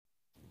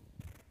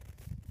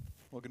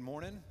Well, good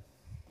morning.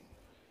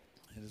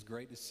 It is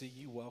great to see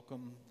you.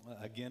 Welcome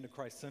again to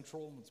Christ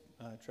Central.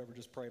 Trevor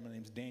just prayed. My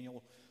name's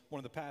Daniel, one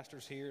of the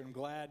pastors here. I'm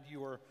glad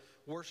you are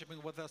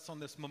worshiping with us on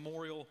this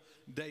Memorial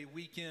Day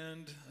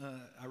weekend.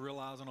 I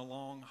realize on a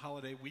long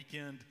holiday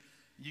weekend,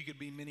 you could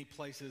be many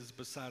places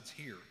besides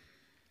here.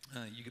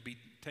 You could be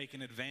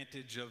taking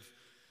advantage of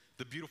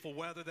the beautiful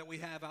weather that we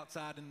have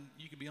outside, and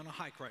you could be on a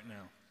hike right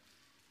now.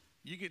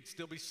 You could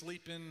still be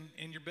sleeping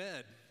in your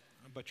bed,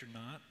 but you're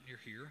not. You're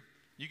here.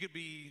 You could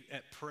be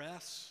at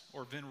Press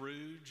or Vin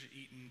Rouge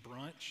eating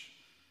brunch.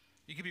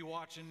 You could be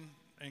watching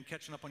and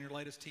catching up on your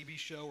latest TV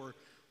show or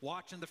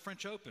watching the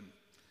French Open.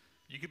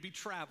 You could be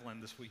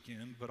traveling this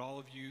weekend, but all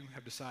of you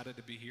have decided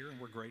to be here, and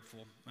we're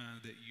grateful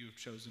that you have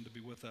chosen to be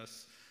with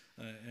us.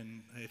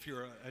 And if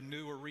you're a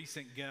new or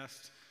recent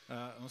guest,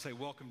 I want to say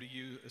welcome to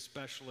you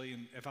especially.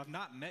 And if I've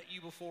not met you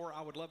before,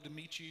 I would love to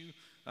meet you.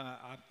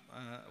 I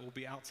will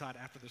be outside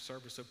after the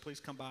service, so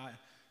please come by,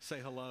 say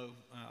hello.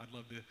 I'd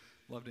love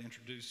to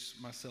introduce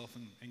myself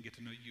and get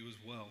to know you as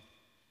well.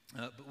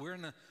 But we're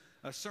in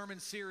a sermon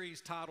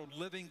series titled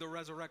Living the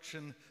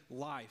Resurrection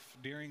Life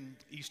during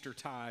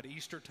Eastertide.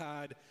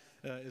 Eastertide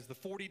is the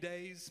 40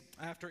 days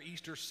after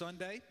Easter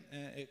Sunday.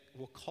 It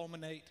will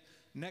culminate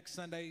next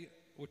Sunday,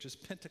 which is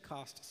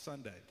Pentecost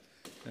Sunday.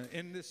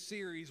 In this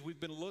series, we've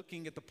been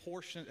looking at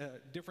the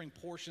differing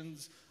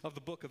portions of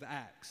the book of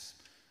Acts.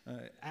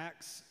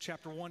 Acts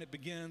chapter 1, it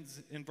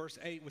begins in verse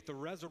 8 with the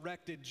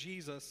resurrected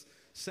Jesus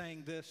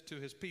saying this to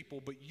his people,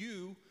 "But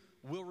you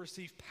will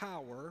receive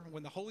power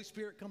when the Holy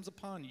Spirit comes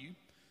upon you.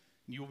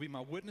 You will be my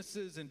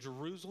witnesses in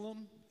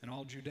Jerusalem and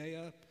all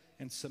Judea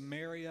and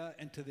Samaria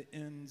and to the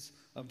ends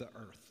of the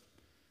earth."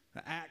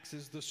 Acts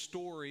is the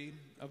story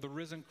of the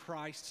risen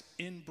Christ's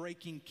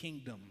in-breaking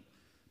kingdom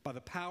by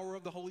the power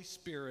of the Holy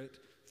Spirit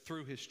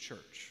through his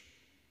church.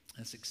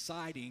 It's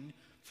exciting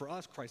for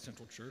us, Christ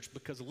Central Church,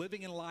 because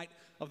living in light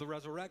of the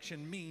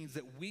resurrection means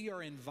that we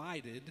are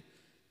invited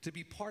to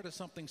be part of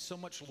something so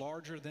much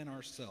larger than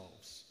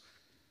ourselves.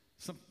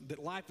 That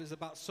life is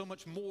about so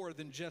much more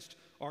than just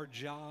our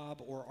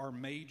job or our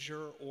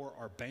major or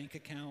our bank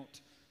account.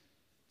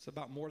 It's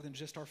about more than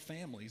just our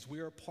families. We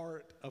are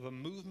part of a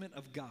movement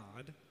of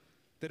God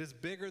that is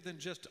bigger than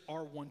just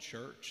our one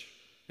church.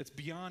 It's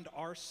beyond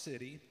our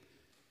city.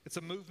 It's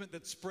a movement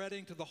that's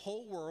spreading to the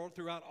whole world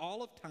throughout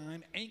all of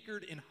time,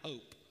 anchored in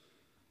hope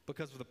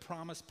because of the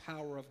promised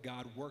power of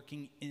God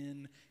working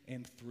in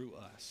and through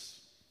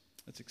us.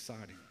 It's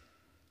exciting.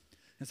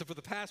 And so for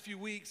the past few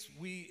weeks,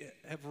 we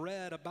have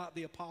read about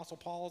the Apostle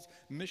Paul's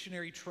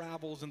missionary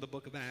travels in the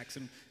book of Acts.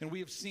 And we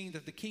have seen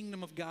that the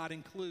kingdom of God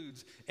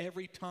includes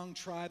every tongue,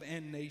 tribe,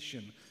 and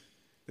nation.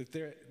 That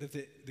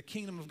the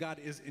kingdom of God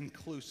is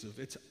inclusive.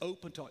 It's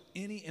open to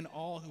any and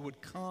all who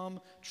would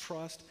come,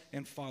 trust,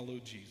 and follow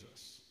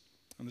Jesus.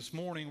 And this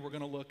morning, we're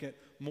going to look at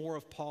more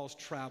of Paul's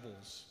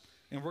travels.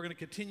 And we're going to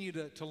continue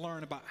to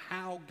learn about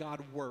how God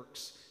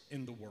works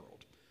in the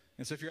world.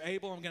 And so if you're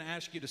able, I'm going to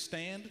ask you to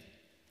stand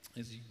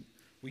as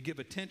we give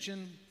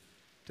attention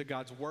to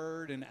God's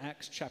word in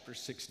Acts chapter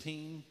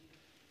 16.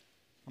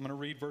 I'm going to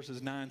read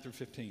verses 9 through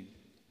 15.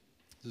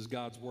 This is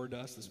God's word to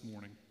us this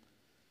morning.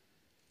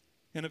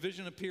 "And a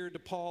vision appeared to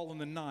Paul in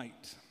the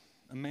night.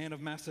 A man of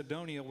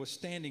Macedonia was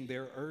standing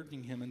there,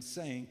 urging him and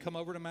saying, 'Come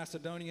over to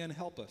Macedonia and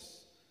help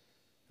us.'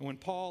 And when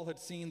Paul had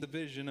seen the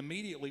vision,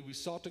 immediately we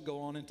sought to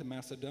go on into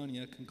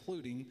Macedonia,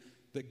 concluding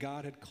that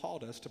God had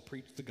called us to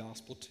preach the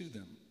gospel to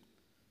them.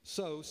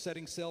 So,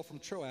 setting sail from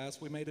Troas,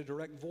 we made a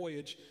direct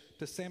voyage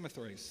to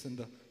Samothrace, and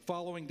the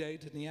following day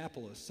to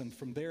Neapolis, and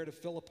from there to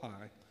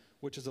Philippi,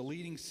 which is a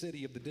leading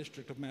city of the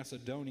district of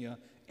Macedonia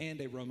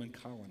and a Roman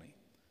colony.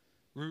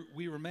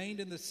 We remained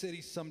in the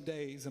city some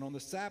days, and on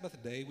the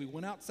Sabbath day we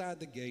went outside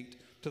the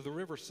gate to the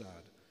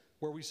riverside,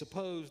 where we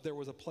supposed there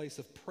was a place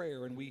of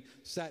prayer, and we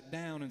sat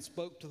down and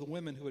spoke to the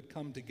women who had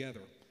come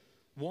together.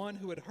 One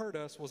who had heard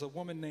us was a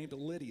woman named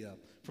Lydia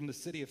from the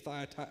city of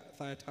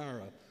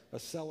Thyatira, a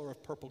seller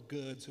of purple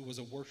goods who was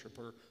a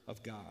worshiper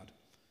of God.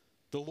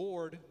 The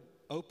Lord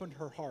opened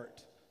her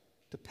heart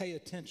to pay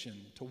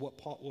attention to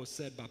what was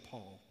said by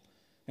Paul.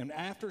 And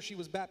after she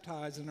was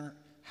baptized in her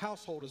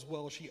household as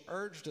well, she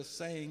urged us,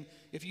 saying,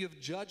 'If you have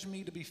judged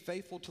me to be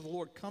faithful to the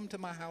Lord, come to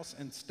my house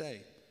and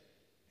stay.'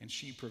 And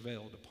she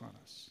prevailed upon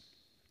us."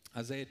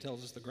 Isaiah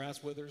tells us the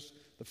grass withers,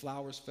 the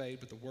flowers fade,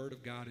 but the word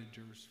of God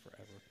endures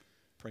forever.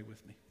 Pray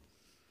with me.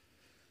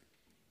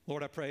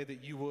 Lord, I pray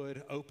that you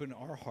would open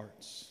our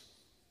hearts,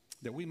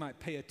 that we might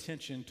pay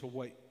attention to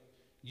what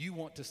you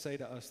want to say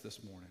to us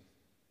this morning.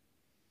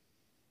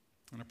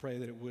 And I pray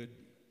that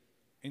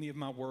any of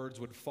my words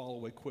would fall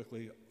away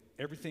quickly.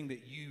 Everything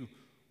that you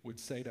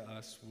would say to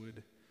us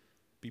would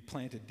be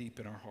planted deep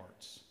in our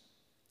hearts.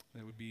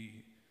 That would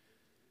be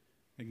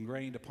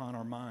ingrained upon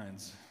our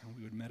minds, and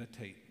we would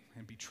meditate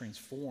and be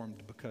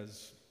transformed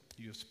because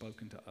you have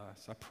spoken to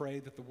us. I pray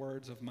that the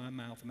words of my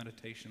mouth,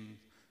 meditation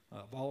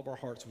of all of our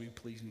hearts will be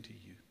pleasing to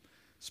you.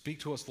 Speak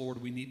to us,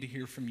 Lord. We need to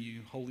hear from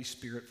you. Holy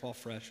Spirit, fall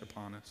fresh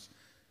upon us.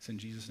 It's in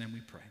Jesus' name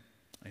we pray.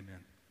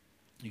 Amen.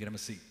 You can have a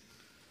seat.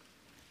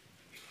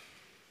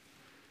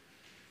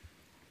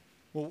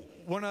 Well,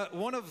 one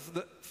of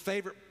the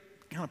favorite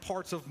kind of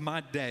parts of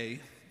my day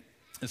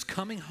is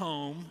coming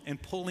home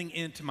and pulling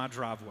into my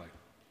driveway.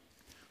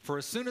 For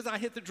as soon as I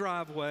hit the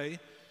driveway,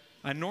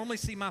 I normally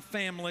see my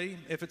family,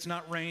 if it's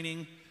not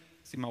raining,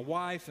 see my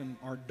wife and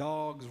our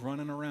dogs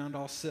running around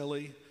all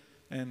silly,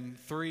 and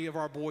 3 of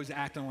our boys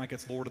acting like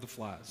it's Lord of the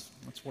Flies.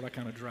 That's what I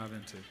kind of drive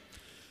into.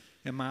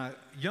 And my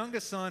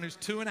youngest son, who's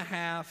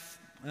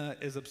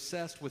 2.5, is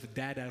obsessed with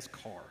Dada's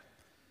car.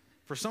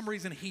 For some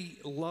reason, he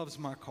loves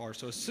my car.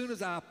 So as soon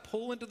as I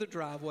pull into the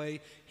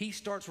driveway, he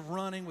starts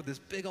running with this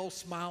big old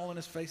smile on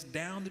his face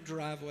down the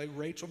driveway.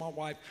 Rachel, my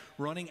wife,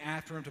 running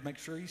after him to make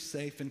sure he's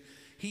safe. And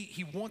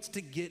he wants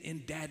to get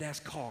in Dada's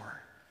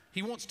car.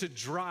 He wants to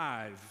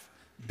drive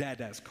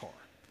Dada's car.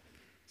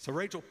 So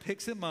Rachel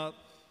picks him up,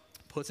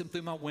 puts him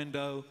through my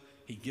window.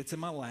 He gets in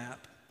my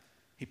lap.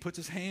 He puts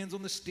his hands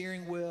on the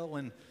steering wheel,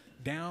 and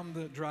down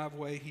the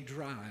driveway he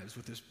drives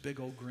with this big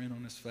old grin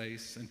on his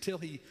face until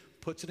he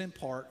puts it in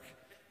park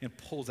and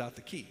pulls out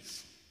the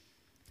keys.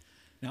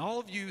 Now, all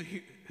of you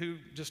who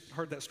just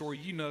heard that story,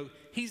 you know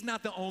he's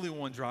not the only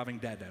one driving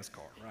Dada's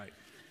car, right?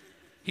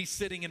 He's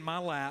sitting in my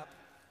lap.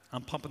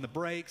 I'm pumping the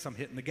brakes. I'm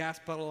hitting the gas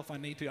pedal if I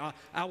need to.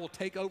 I will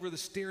take over the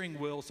steering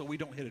wheel so we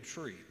don't hit a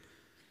tree.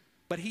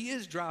 But he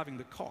is driving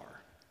the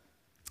car,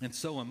 and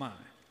so am I.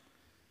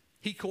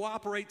 He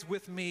cooperates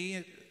with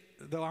me,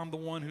 though I'm the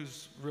one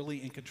who's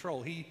really in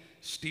control. He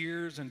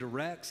steers and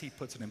directs. He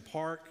puts it in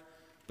park,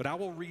 but I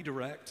will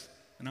redirect,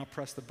 and I'll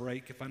press the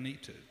brake if I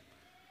need to.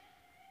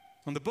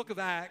 In the book of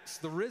Acts,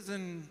 the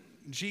risen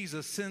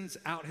Jesus sends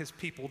out his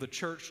people, the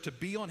church, to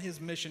be on his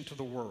mission to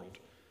the world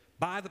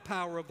by the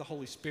power of the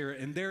Holy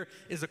Spirit. And there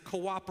is a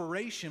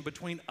cooperation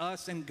between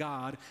us and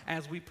God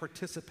as we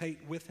participate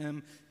with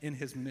him in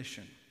his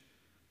mission.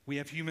 We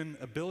have human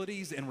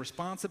abilities and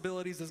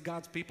responsibilities as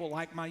God's people,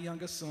 like my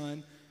youngest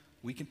son.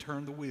 We can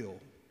turn the wheel.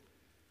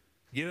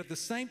 Yet at the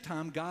same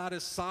time, God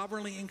is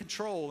sovereignly in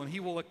control, and he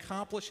will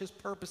accomplish his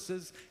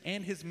purposes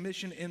and his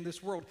mission in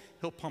this world.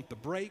 He'll pump the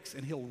brakes,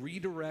 and he'll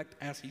redirect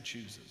as he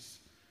chooses.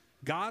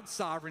 God's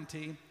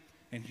sovereignty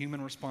and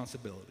human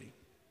responsibility.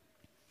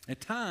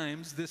 At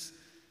times, this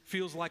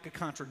feels like a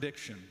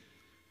contradiction.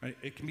 Right?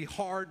 It can be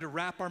hard to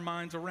wrap our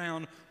minds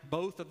around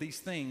both of these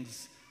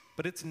things,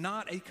 but it's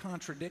not a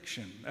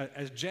contradiction.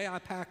 As J.I.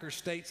 Packer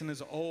states in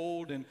his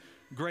old and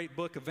great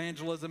book,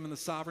 Evangelism and the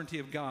Sovereignty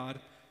of God,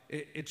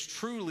 it's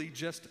truly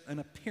just an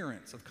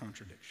appearance of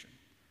contradiction.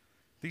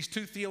 These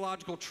two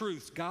theological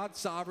truths, God's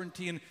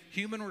sovereignty and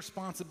human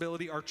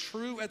responsibility, are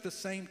true at the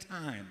same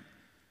time.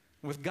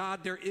 With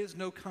God, there is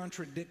no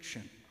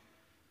contradiction.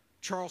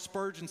 Charles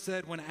Spurgeon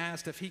said when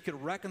asked if he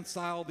could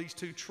reconcile these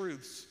two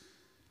truths,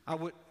 I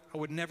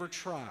would never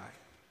try.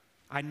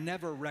 I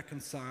never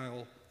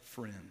reconcile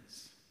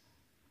friends.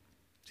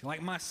 See,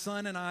 like my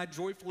son and I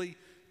joyfully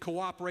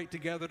cooperate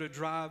together to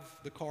drive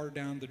the car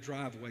down the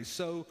driveway,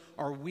 so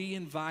are we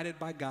invited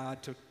by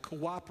God to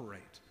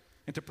cooperate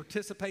and to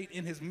participate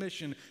in his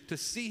mission, to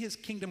see his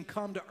kingdom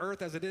come to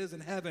earth as it is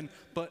in heaven.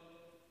 But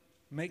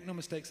make no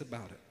mistakes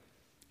about it.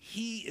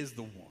 He is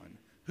the one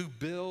who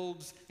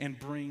builds and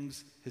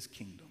brings his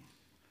kingdom.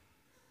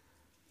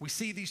 We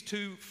see these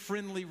two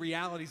friendly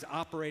realities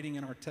operating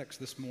in our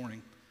text this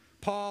morning.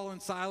 Paul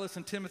and Silas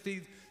and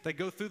Timothy, they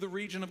go through the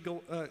region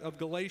of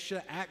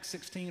Galatia. Acts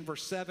 16,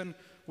 verse 7,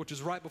 which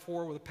is right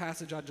before where the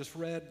passage I just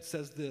read,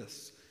 says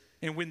this.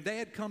 And when they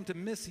had come to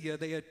Mysia,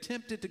 they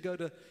attempted to go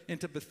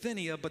into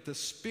Bithynia, but the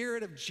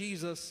Spirit of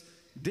Jesus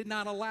did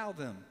not allow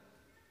them.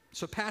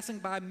 So passing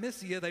by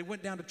Mysia, they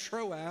went down to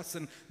Troas,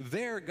 and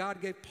there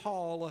God gave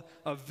Paul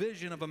a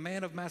vision of a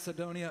man of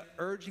Macedonia,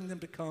 urging them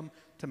to come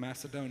to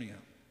Macedonia.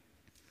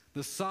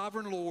 The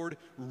sovereign Lord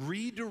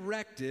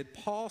redirected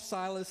Paul,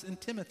 Silas, and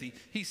Timothy.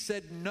 He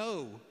said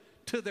no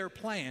to their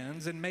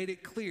plans and made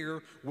it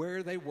clear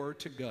where they were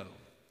to go.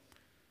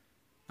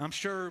 I'm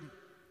sure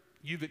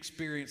you've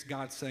experienced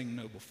God saying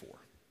no before,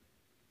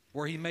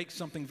 where he makes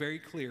something very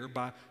clear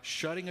by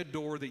shutting a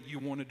door that you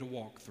wanted to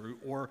walk through,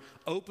 or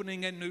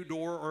opening a new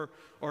door,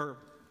 or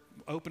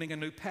opening a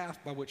new path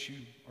by which you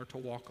are to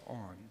walk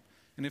on.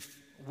 And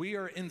if we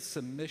are in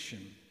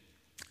submission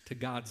to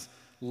God's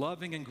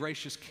loving and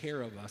gracious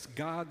care of us,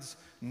 God's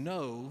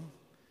no,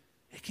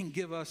 it can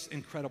give us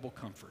incredible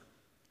comfort.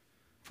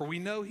 For we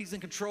know he's in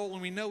control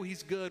and we know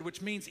he's good,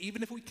 which means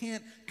even if we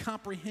can't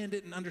comprehend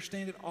it and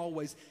understand it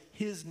always,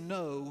 his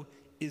no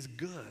is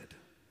good.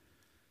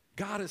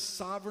 God is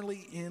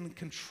sovereignly in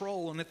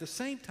control, and at the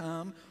same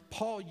time,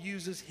 Paul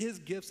uses his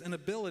gifts and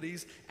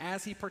abilities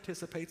as he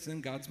participates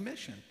in God's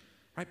mission.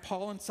 Right?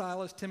 Paul and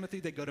Silas, Timothy,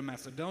 they go to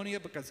Macedonia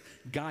because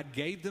God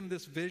gave them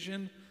this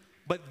vision,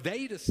 but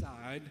they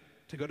decide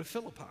to go to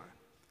Philippi,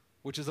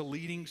 which is a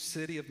leading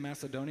city of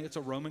Macedonia. It's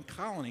a Roman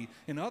colony.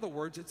 In other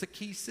words, it's a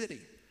key city.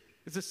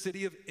 It's a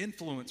city of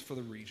influence for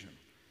the region.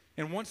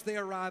 And once they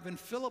arrive in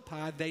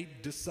Philippi, they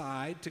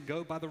decide to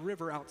go by the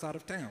river outside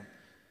of town,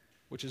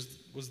 which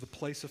was the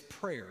place of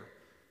prayer,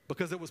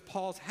 because it was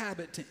Paul's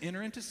habit to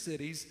enter into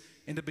cities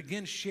and to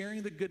begin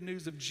sharing the good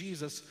news of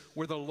Jesus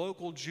where the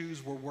local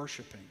Jews were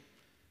worshiping.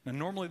 Now,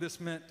 normally this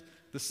meant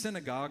the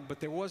synagogue, but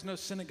there was no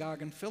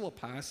synagogue in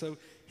Philippi, so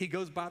he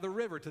goes by the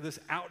river to this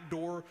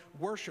outdoor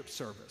worship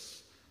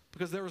service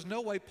because there was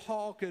no way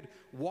Paul could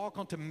walk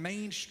onto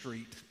Main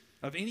Street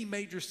of any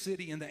major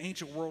city in the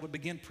ancient world and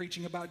begin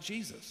preaching about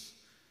Jesus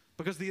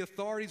because the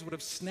authorities would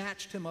have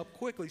snatched him up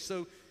quickly.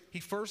 So he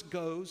first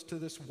goes to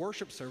this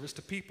worship service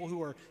to people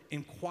who are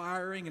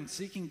inquiring and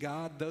seeking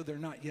God, though they're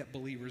not yet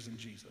believers in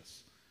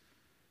Jesus.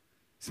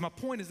 So my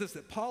point is this,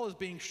 that Paul is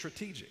being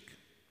strategic,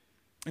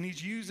 and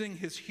he's using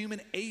his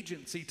human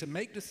agency to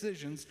make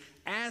decisions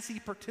as he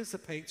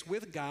participates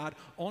with God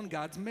on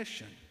God's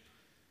mission.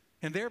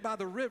 And there by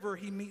the river,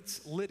 he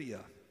meets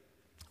Lydia.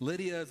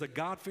 Lydia is a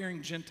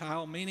God-fearing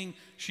Gentile, meaning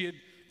she had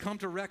come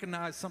to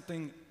recognize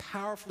something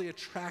powerfully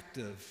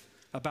attractive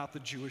about the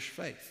Jewish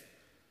faith.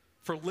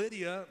 For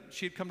Lydia,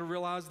 she had come to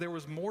realize there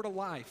was more to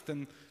life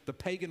than the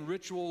pagan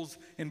rituals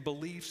and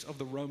beliefs of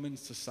the Roman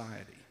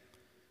society.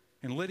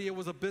 And Lydia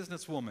was a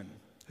businesswoman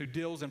who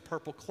deals in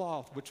purple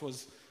cloth, which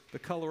was the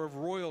color of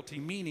royalty,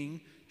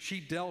 meaning she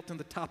dealt in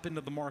the top end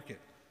of the market.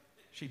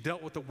 She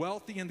dealt with the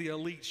wealthy and the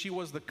elite. She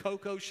was the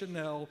Coco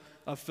Chanel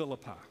of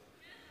Philippi.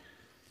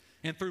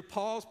 And through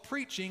Paul's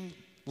preaching,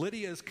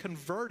 Lydia is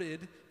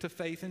converted to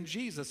faith in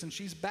Jesus, and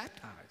she's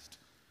baptized.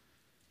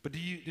 But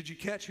did you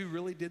catch who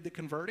really did the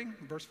converting?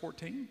 Verse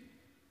 14.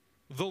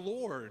 The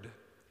Lord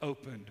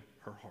opened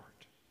her heart.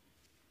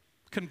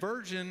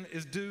 Conversion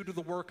is due to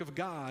the work of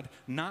God,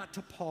 not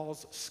to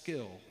Paul's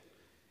skill.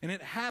 And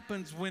it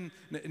happens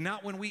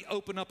not when we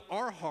open up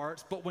our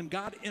hearts, but when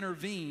God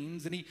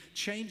intervenes and he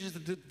changes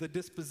the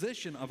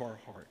disposition of our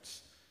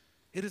hearts.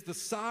 It is the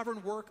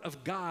sovereign work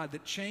of God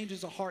that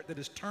changes a heart that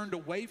is turned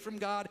away from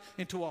God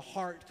into a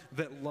heart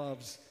that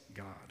loves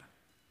God.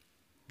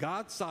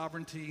 God's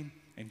sovereignty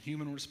and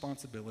human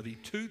responsibility,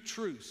 two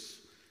truths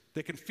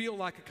that can feel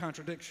like a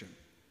contradiction,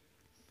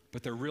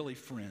 but they're really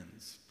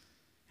friends.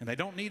 And they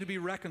don't need to be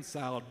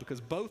reconciled because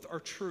both are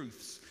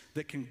truths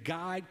that can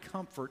guide,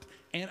 comfort,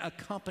 and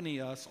accompany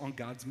us on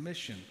God's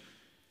mission.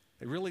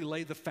 They really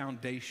lay the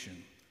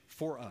foundation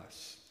for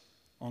us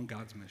on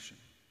God's mission.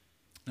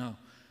 Now,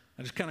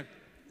 I just kind of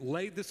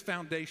laid this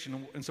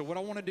foundation, and so what I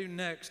want to do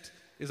next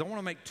is I want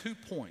to make 2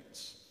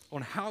 points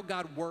on how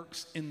God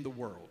works in the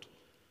world.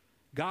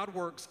 God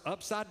works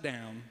upside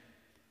down,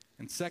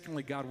 and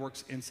secondly, God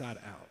works inside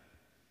out.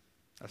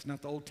 That's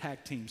not the old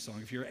tag team song.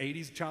 If you're a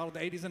child of the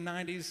 80s and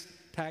 90s,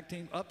 tag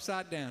team,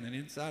 upside down and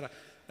inside out.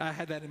 I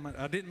had that in my,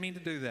 I didn't mean to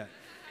do that.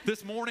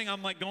 This morning,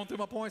 I'm like going through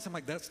my points. I'm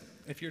like,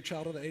 if you're a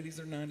child of the 80s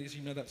or 90s,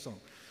 you know that song.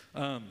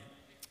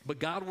 But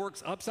God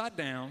works upside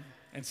down,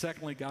 and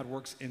secondly, God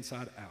works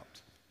inside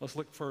out. Let's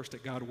look first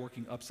at God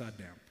working upside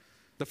down.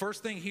 The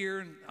first thing here,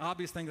 and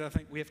obvious thing that I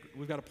think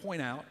we've got to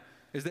point out,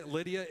 is that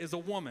Lydia is a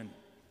woman.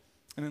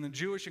 And in the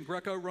Jewish and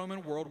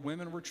Greco-Roman world,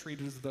 women were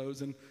treated as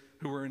those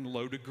who were in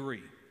low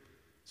degree.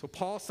 So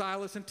Paul,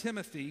 Silas, and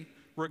Timothy,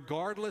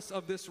 regardless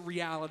of this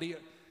reality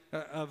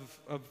of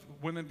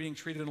women being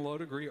treated in low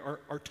degree,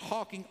 are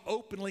talking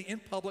openly in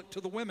public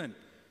to the women.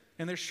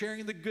 And they're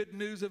sharing the good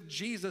news of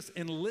Jesus,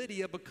 and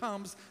Lydia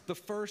becomes the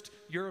first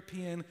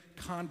European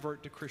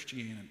convert to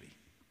Christianity.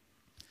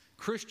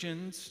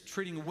 Christians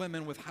treating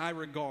women with high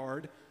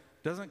regard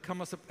doesn't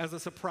come as a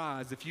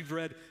surprise. If you've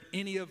read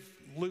any of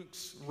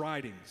Luke's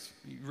writings,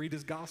 you read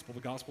his gospel, the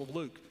Gospel of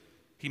Luke,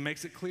 he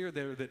makes it clear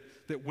there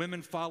that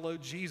women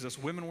followed Jesus.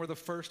 Women were the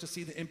first to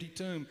see the empty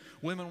tomb.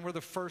 Women were the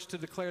first to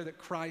declare that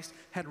Christ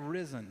had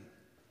risen.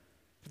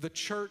 The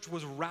church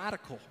was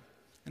radical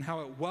in how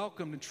it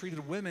welcomed and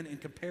treated women in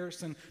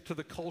comparison to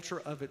the culture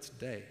of its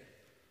day.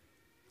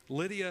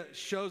 Lydia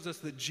shows us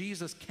that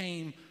Jesus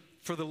came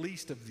for the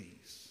least of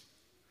these.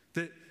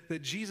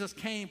 That Jesus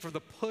came for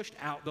the pushed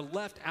out, the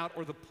left out,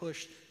 or the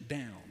pushed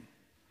down.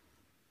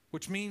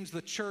 Which means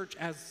the church,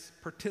 as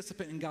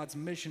participant in God's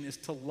mission, is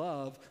to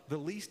love the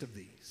least of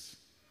these.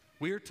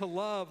 We are to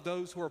love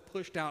those who are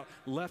pushed out,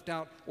 left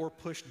out, or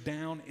pushed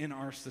down in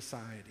our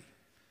society.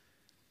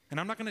 And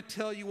I'm not going to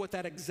tell you what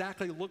that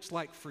exactly looks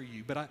like for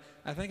you, but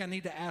I think I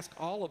need to ask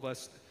all of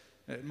us,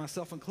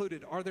 myself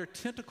included, are there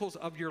tentacles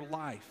of your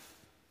life,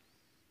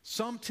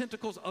 some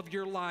tentacles of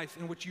your life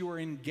in which you are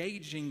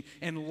engaging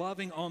and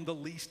loving on the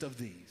least of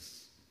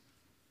these?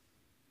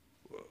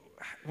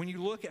 When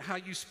you look at how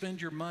you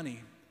spend your money,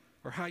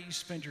 or how you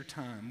spend your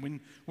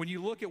time, when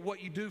you look at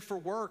what you do for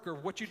work or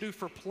what you do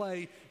for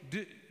play,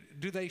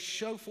 do they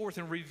show forth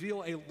and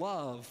reveal a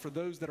love for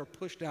those that are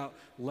pushed out,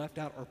 left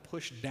out, or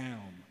pushed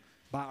down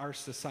by our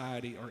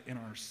society or in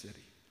our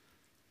city?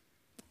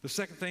 The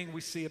second thing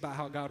we see about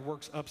how God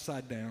works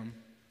upside down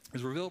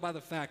is revealed by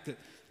the fact that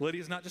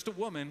Lydia is not just a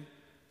woman,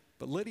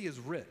 but Lydia is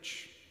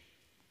rich.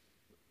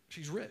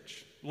 She's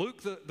rich.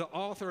 Luke, the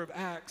author of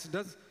Acts,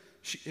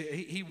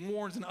 he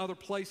warns in other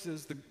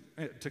places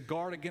to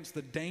guard against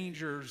the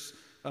dangers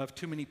of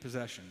too many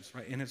possessions,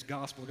 right? In his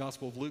gospel, the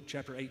Gospel of Luke,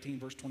 chapter 18,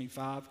 verse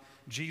 25,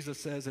 Jesus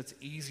says it's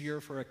easier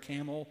for a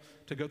camel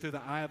to go through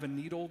the eye of a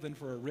needle than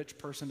for a rich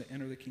person to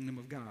enter the kingdom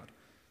of God.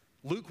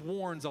 Luke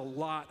warns a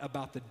lot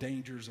about the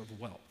dangers of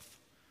wealth.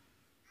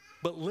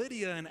 But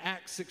Lydia in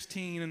Acts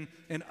 16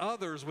 and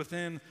others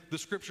within the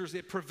scriptures,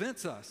 it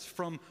prevents us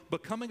from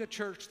becoming a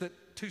church that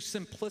too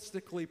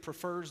simplistically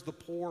prefers the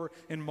poor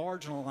and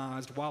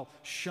marginalized while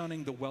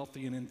shunning the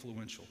wealthy and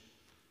influential.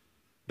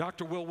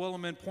 Dr. Will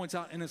Willimon points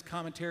out in his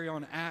commentary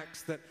on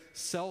Acts that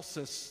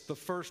Celsus, the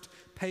first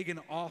pagan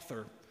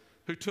author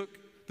who took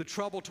the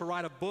trouble to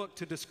write a book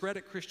to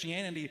discredit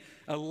Christianity,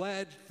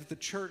 alleged that the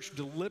church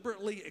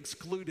deliberately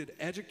excluded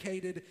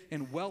educated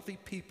and wealthy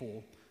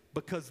people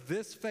because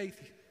this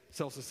faith,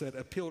 Celsus said,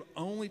 appealed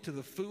only to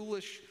the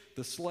foolish,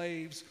 the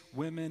slaves,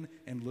 women,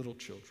 and little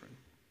children.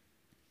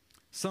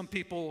 Some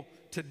people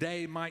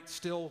today might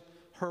still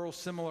hurl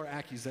similar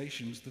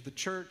accusations that the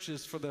church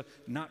is for the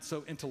not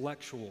so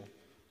intellectual,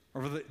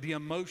 or for the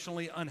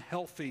emotionally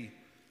unhealthy,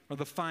 or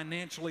the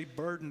financially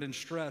burdened and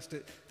stressed,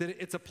 that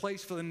it's a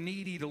place for the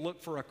needy to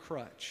look for a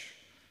crutch.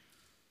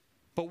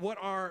 But what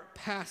our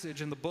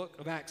passage in the book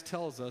of Acts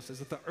tells us is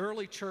that the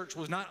early church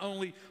was not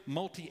only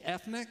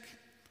multi-ethnic,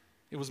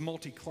 it was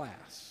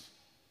multi-class.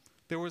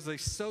 There was a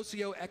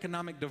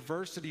socioeconomic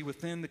diversity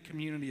within the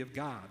community of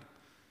God.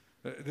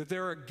 That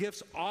there are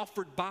gifts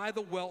offered by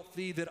the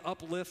wealthy that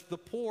uplift the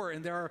poor,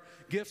 and there are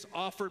gifts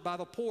offered by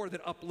the poor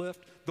that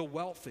uplift the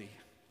wealthy.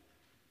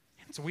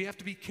 And so we have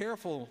to be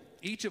careful,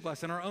 each of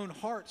us in our own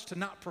hearts, to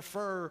not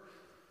prefer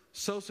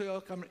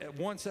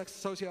one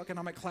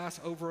socioeconomic class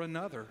over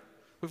another.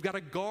 We've got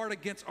to guard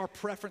against our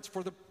preference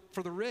for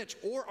the rich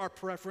or our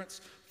preference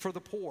for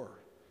the poor.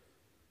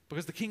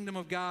 Because the kingdom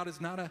of God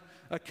is not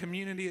a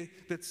community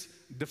that's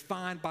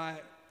defined by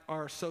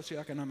our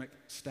socioeconomic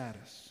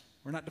status.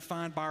 We're not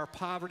defined by our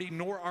poverty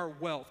nor our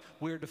wealth.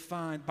 We're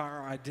defined by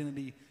our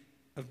identity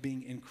of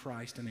being in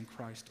Christ and in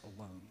Christ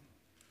alone.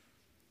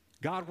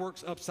 God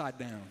works upside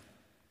down.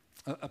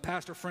 A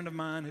pastor friend of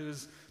mine who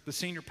is the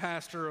senior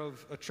pastor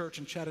of a church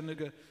in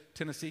Chattanooga,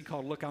 Tennessee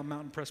called Lookout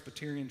Mountain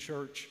Presbyterian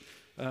Church,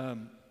 I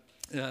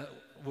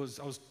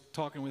was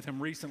talking with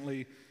him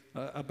recently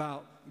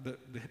about the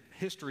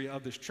history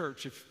of this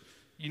church. If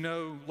you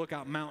know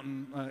Lookout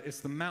Mountain, it's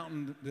the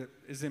mountain that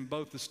is in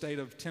both the state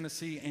of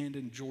Tennessee and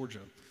in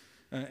Georgia.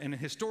 And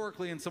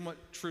historically, and somewhat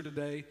true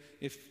today,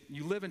 if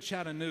you live in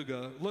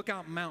Chattanooga,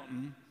 Lookout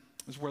Mountain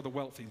is where the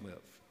wealthy live.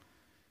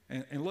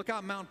 And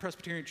Lookout Mountain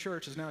Presbyterian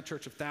Church is now a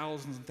church of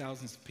thousands and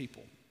thousands of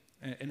people.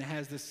 And it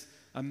has this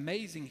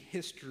amazing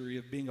history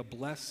of being a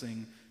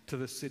blessing to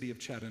the city of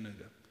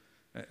Chattanooga.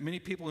 Many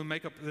people who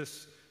make up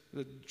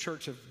the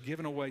church have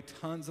given away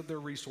tons of their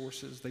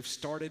resources. They've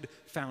started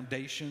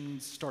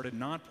foundations, started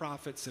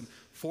nonprofits and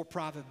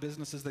for-profit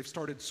businesses. They've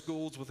started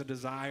schools with a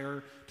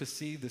desire to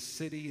see the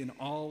city and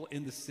all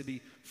in the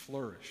city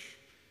flourish.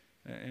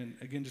 And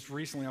again, just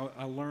recently,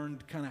 I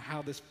learned kind of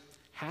how this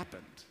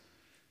happened.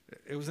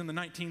 It was in the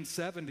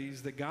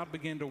 1970s that God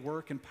began to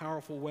work in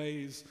powerful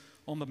ways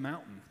on the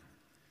mountain.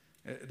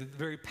 The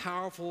very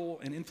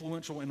powerful and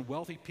influential and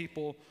wealthy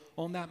people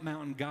on that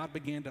mountain, God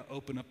began to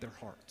open up their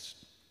hearts.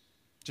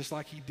 Just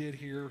like he did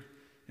here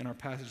in our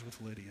passage with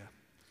Lydia.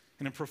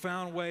 And in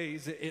profound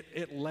ways,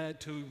 it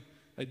led to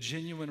a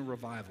genuine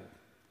revival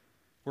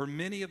where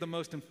many of the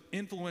most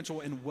influential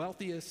and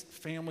wealthiest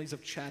families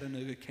of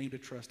Chattanooga came to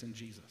trust in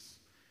Jesus.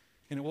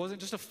 And it wasn't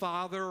just a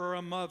father or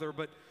a mother,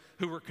 but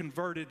who were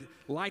converted.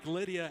 Like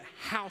Lydia,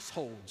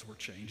 households were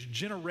changed,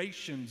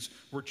 generations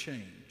were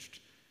changed.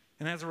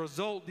 And as a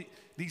result,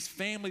 these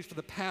families for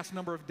the past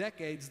number of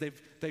decades, they've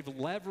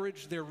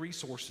leveraged their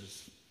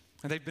resources.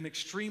 And they've been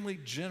extremely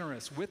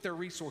generous with their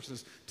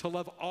resources to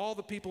love all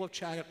the people of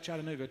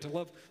Chattanooga, to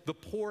love the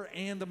poor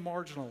and the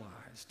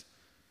marginalized.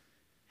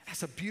 And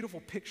that's a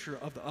beautiful picture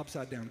of the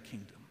upside-down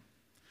kingdom.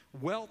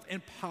 Wealth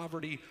and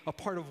poverty, a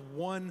part of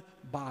one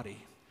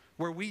body,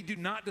 where we do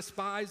not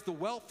despise the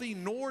wealthy,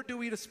 nor do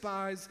we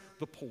despise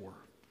the poor.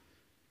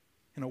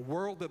 In a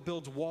world that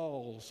builds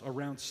walls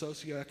around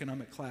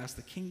socioeconomic class,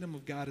 the kingdom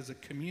of God is a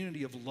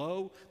community of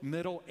low,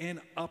 middle, and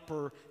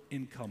upper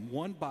income,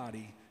 one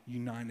body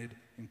united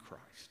in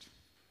Christ.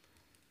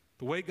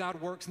 The way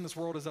God works in this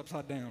world is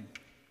upside down.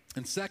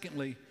 And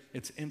secondly,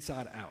 it's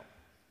inside out.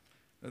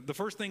 The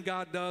first thing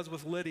God does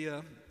with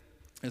Lydia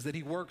is that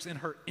he works in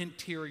her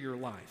interior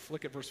life.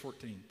 Look at verse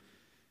 14.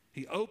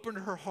 He opened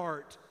her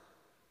heart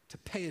to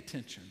pay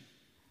attention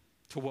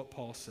to what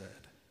Paul said.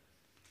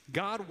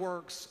 God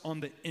works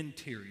on the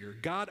interior.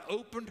 God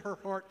opened her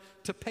heart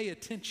to pay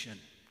attention.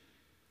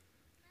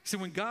 See,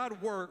 when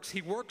God works,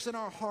 he works in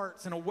our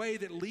hearts in a way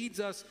that leads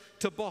us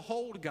to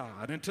behold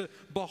God and to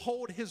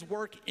behold his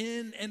work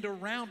in and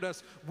around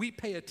us. We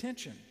pay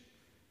attention.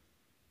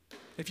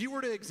 If you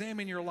were to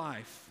examine your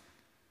life,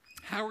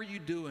 how are you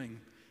doing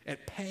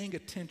at paying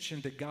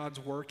attention to God's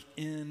work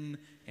in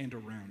and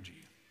around you?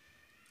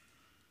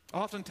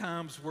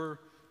 Oftentimes, we're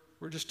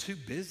just too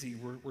busy.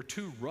 We're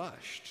too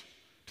rushed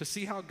to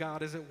see how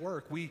God is at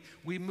work. We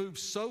move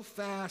so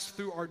fast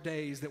through our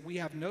days that we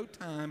have no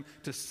time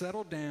to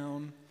settle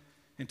down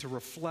and to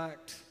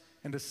reflect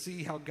and to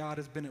see how God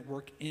has been at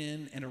work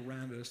in and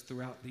around us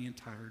throughout the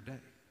entire day.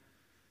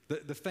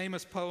 The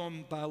famous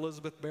poem by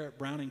Elizabeth Barrett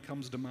Browning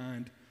comes to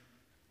mind.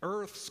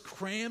 Earth's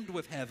crammed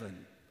with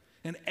heaven,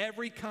 and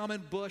every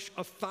common bush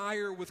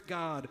afire with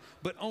God,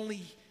 but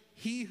only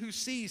he who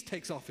sees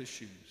takes off his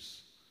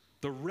shoes.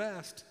 The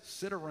rest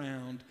sit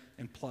around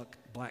and pluck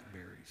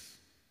blackberries.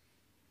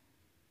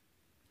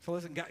 So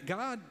listen,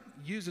 God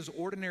uses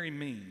ordinary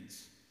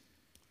means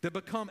that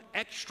become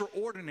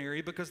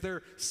extraordinary because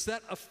they're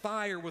set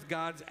afire with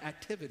God's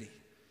activity.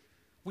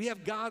 We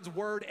have God's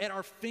word at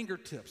our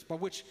fingertips by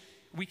which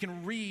we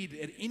can read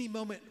at any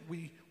moment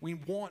we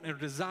want or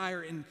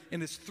desire, and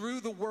it's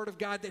through the word of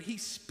God that he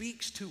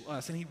speaks to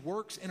us and he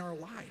works in our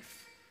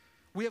life.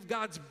 We have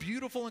God's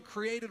beautiful and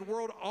created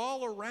world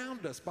all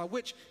around us by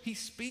which he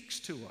speaks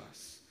to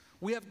us.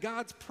 We have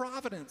God's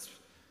providence,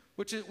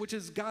 which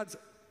is God's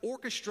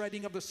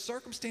orchestrating of the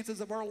circumstances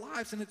of our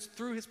lives, and it's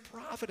through his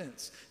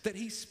providence that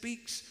he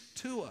speaks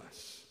to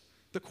us.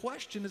 The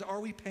question is, are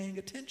we paying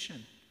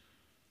attention?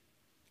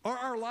 Are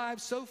our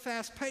lives so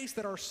fast-paced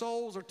that our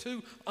souls are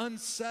too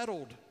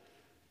unsettled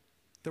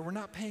that we're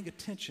not paying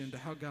attention to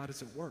how God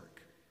is at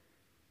work?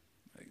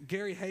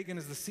 Gary Hagen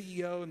is the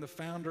CEO and the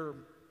founder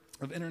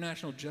of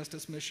International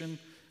Justice Mission,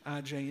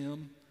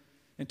 IJM.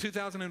 In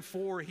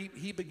 2004,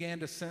 he began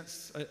to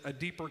sense a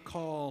deeper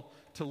call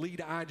to lead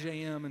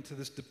IJM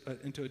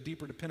into a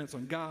deeper dependence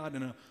on God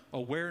and an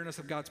awareness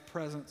of God's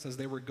presence as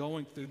they were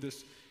going through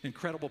this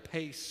incredible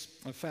pace,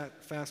 a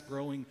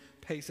fast-growing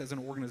pace as an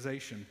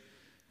organization.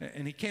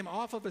 And he came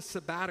off of a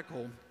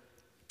sabbatical,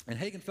 and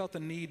Hagen felt the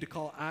need to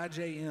call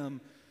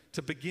IJM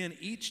to begin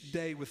each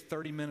day with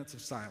 30 minutes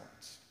of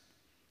silence.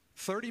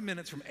 30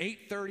 minutes from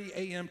 8:30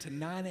 a.m. to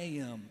 9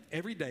 a.m.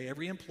 every day,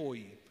 every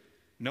employee.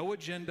 No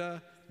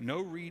agenda,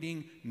 no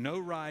reading, no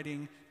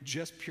writing,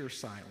 just pure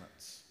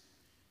silence.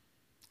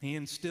 He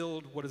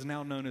instilled what is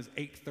now known as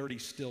 8:30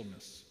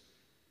 stillness.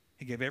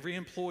 He gave every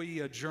employee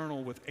a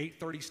journal with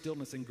 8:30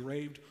 stillness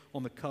engraved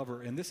on the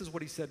cover, and this is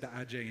what he said to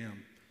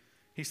IJM.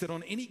 He said,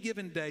 on any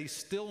given day,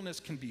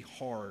 stillness can be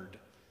hard,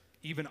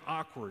 even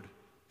awkward,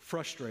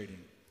 frustrating.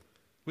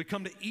 We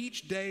come to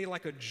each day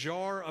like a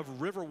jar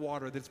of river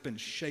water that's been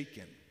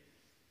shaken.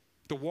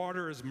 The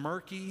water is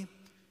murky,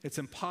 it's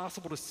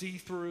impossible to see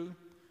through,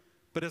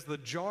 but as the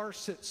jar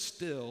sits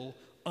still,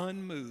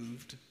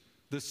 unmoved,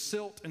 the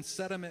silt and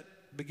sediment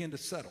begin to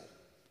settle.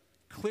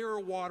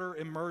 Clearer water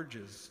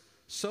emerges.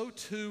 So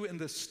too in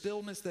the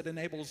stillness that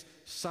enables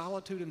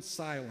solitude and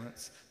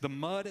silence, the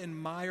mud and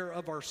mire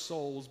of our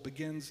souls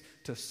begins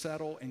to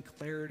settle and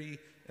clarity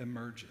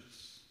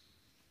emerges.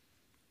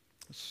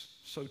 It's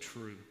so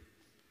true.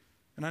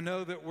 And I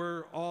know that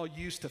we're all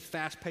used to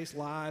fast-paced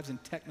lives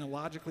and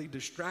technologically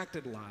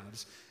distracted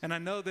lives. And I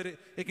know that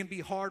it can be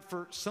hard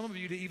for some of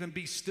you to even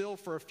be still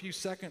for a few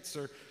seconds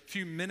or a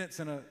few minutes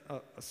in a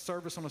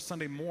service on a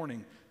Sunday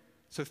morning.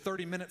 So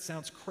 30 minutes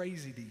sounds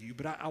crazy to you,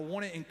 but I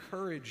want to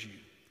encourage you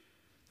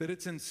that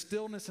it's in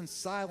stillness and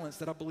silence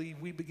that I believe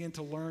we begin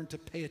to learn to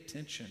pay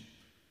attention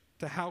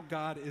to how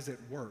God is at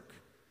work.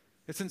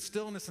 It's in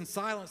stillness and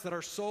silence that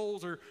our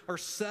souls are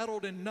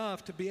settled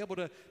enough to be able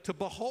to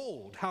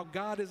behold how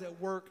God is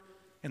at work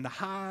in the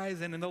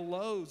highs and in the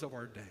lows of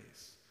our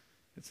days.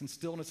 It's in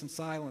stillness and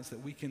silence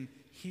that we can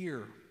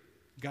hear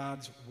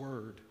God's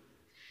word,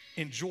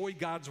 enjoy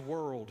God's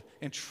world,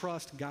 and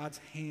trust God's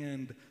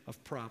hand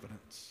of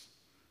providence.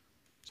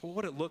 So what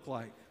would it look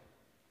like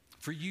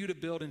for you to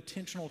build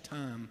intentional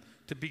time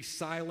to be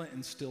silent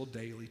and still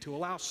daily, to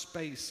allow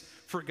space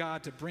for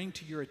God to bring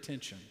to your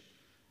attention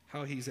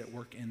how he's at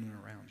work in and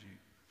around you?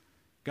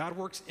 God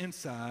works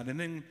inside, and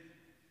then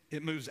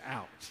it moves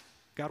out.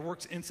 God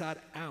works inside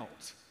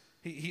out.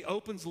 He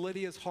opens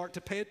Lydia's heart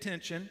to pay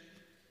attention.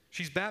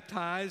 She's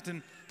baptized,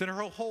 and then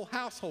her whole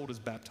household is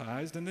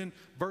baptized. And then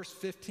verse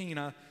 15,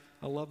 I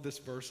love this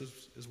verse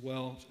as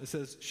well. It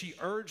says, she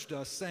urged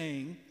us,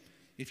 saying,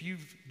 if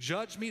you've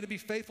judged me to be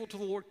faithful to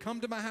the Lord,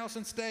 come to my house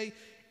and stay.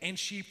 And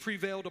she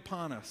prevailed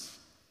upon us.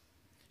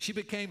 She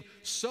became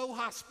so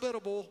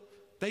hospitable,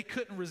 they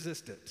couldn't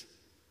resist it.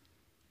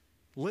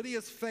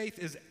 Lydia's faith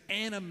is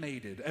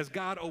animated as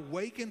God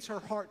awakens her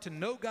heart to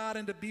know God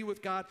and to be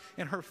with God,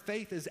 and her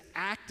faith is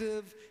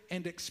active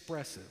and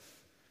expressive.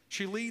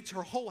 She leads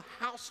her whole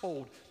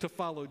household to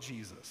follow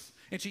Jesus,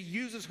 and she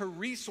uses her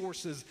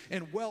resources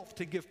and wealth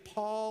to give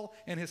Paul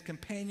and his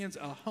companions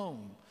a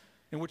home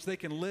in which they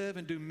can live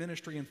and do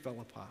ministry in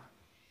Philippi.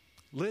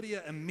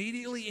 Lydia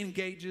immediately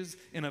engages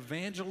in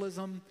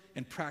evangelism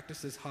and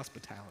practices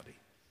hospitality.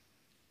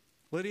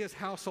 Lydia's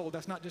household,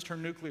 that's not just her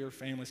nuclear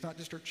family, it's not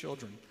just her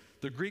children.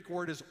 The Greek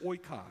word is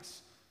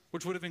oikos,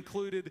 which would have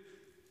included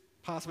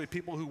possibly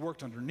people who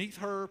worked underneath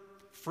her,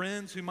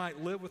 friends who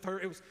might live with her.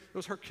 It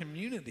was her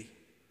community.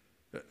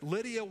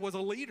 Lydia was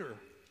a leader.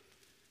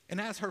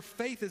 And as her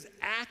faith is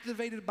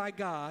activated by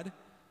God,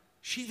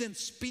 she then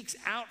speaks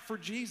out for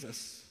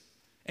Jesus.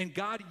 And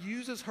God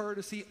uses her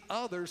to see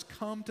others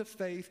come to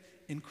faith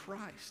in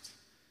Christ.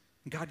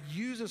 And God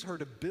uses her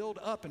to build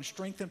up and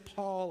strengthen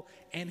Paul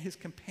and his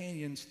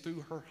companions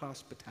through her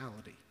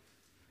hospitality.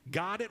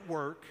 God at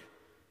work,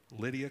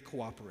 Lydia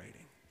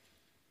cooperating.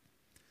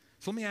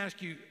 So let me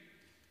ask you,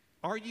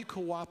 are you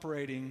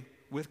cooperating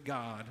with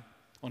God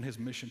on his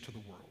mission to the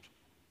world?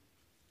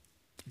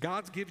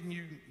 God's given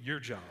you your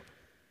job.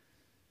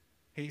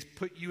 He's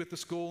put you at the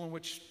school in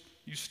which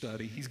you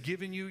study. He's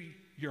given you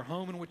your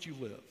home in which you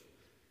live.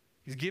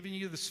 He's given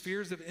you the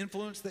spheres of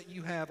influence that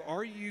you have.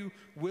 Are you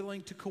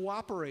willing to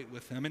cooperate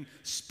with him and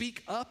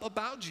speak up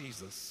about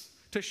Jesus,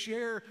 to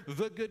share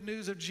the good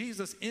news of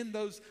Jesus in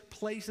those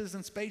places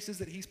and spaces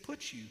that he's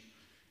put you?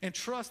 And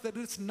trust that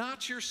it's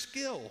not your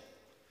skill,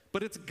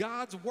 but it's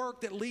God's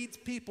work that leads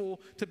people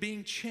to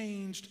being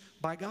changed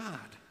by God.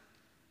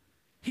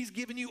 He's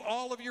given you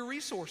all of your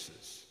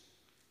resources.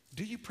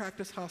 Do you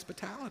practice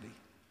hospitality?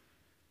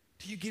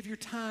 Do you give your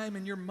time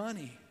and your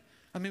money?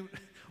 I mean,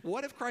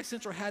 what if Christ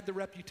Central had the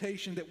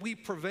reputation that we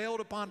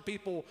prevailed upon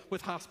people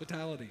with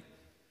hospitality?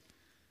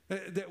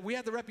 That we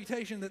had the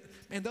reputation that,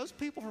 man, those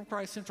people from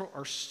Christ Central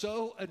are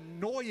so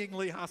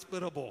annoyingly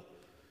hospitable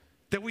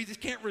that we just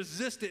can't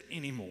resist it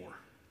anymore.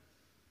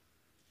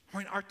 I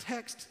mean, our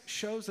text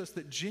shows us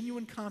that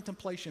genuine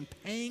contemplation,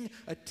 paying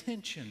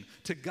attention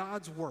to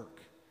God's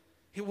work,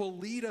 it will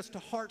lead us to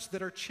hearts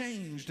that are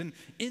changed. And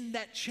in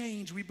that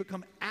change, we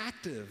become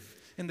active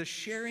in the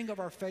sharing of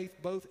our faith,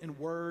 both in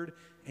word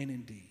and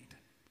in deed.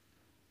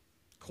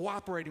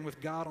 Cooperating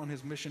with God on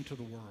his mission to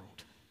the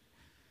world.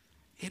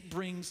 It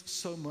brings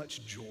so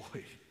much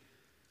joy.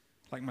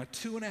 Like my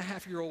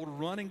 2.5-year-old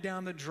running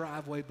down the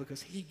driveway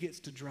because he gets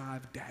to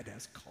drive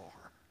Dada's car.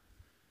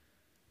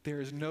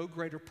 There is no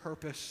greater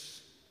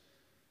purpose.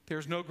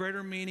 There's no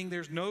greater meaning.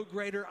 There's no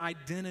greater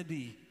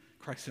identity,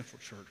 Christ Central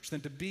Church,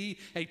 than to be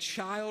a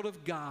child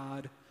of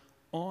God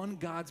on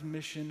God's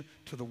mission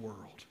to the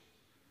world.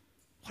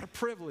 What a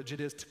privilege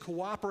it is to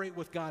cooperate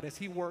with God as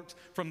he works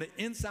from the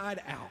inside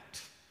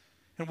out.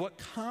 And what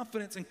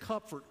confidence and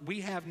comfort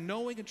we have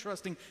knowing and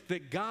trusting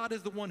that God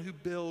is the one who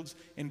builds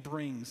and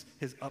brings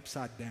his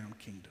upside down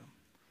kingdom.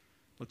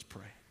 Let's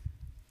pray.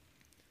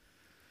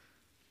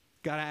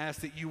 God, I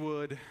ask that you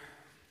would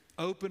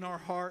open our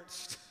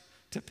hearts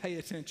to pay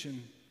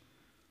attention,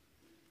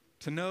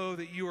 to know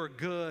that you are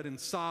good and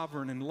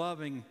sovereign and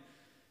loving,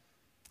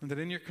 and that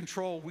in your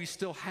control we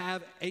still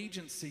have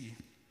agency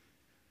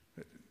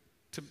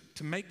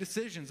to make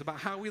decisions about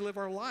how we live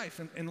our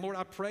life. And Lord,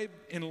 I pray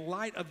in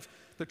light of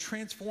the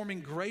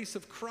transforming grace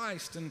of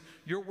Christ and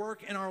your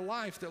work in our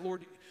life that,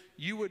 Lord,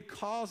 you would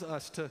cause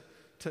us to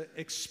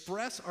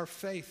express our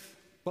faith,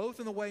 both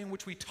in the way in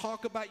which we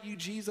talk about you,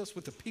 Jesus,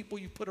 with the people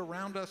you put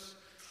around us,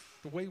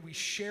 the way we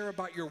share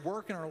about your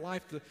work in our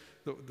life,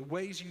 the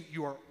ways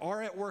you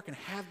are at work and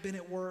have been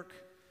at work.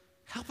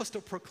 Help us to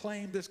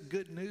proclaim this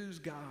good news,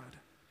 God.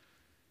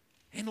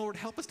 And Lord,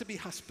 help us to be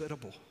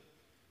hospitable,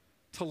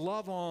 to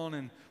love on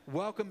and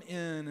welcome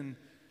in and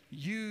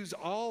use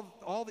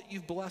all that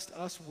you've blessed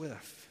us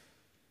with.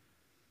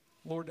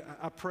 Lord,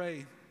 I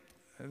pray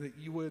that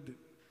you would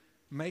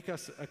make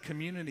us a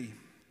community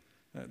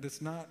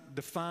that's not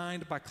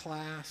defined by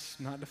class,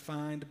 not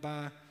defined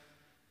by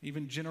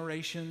even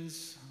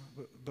generations,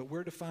 but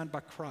we're defined by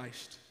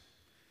Christ.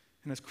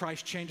 And as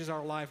Christ changes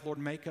our life, Lord,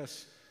 make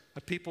us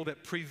a people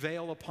that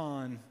prevail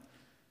upon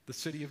the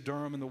city of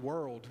Durham and the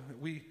world.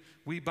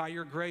 We by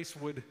your grace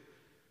would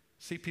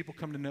see people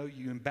come to know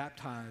you and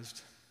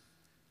baptized,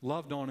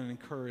 loved on and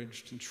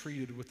encouraged and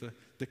treated with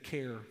the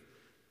care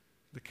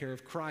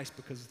of Christ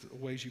because of the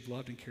ways you've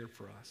loved and cared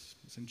for us.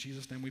 It's in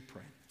Jesus' name we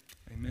pray.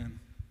 Amen.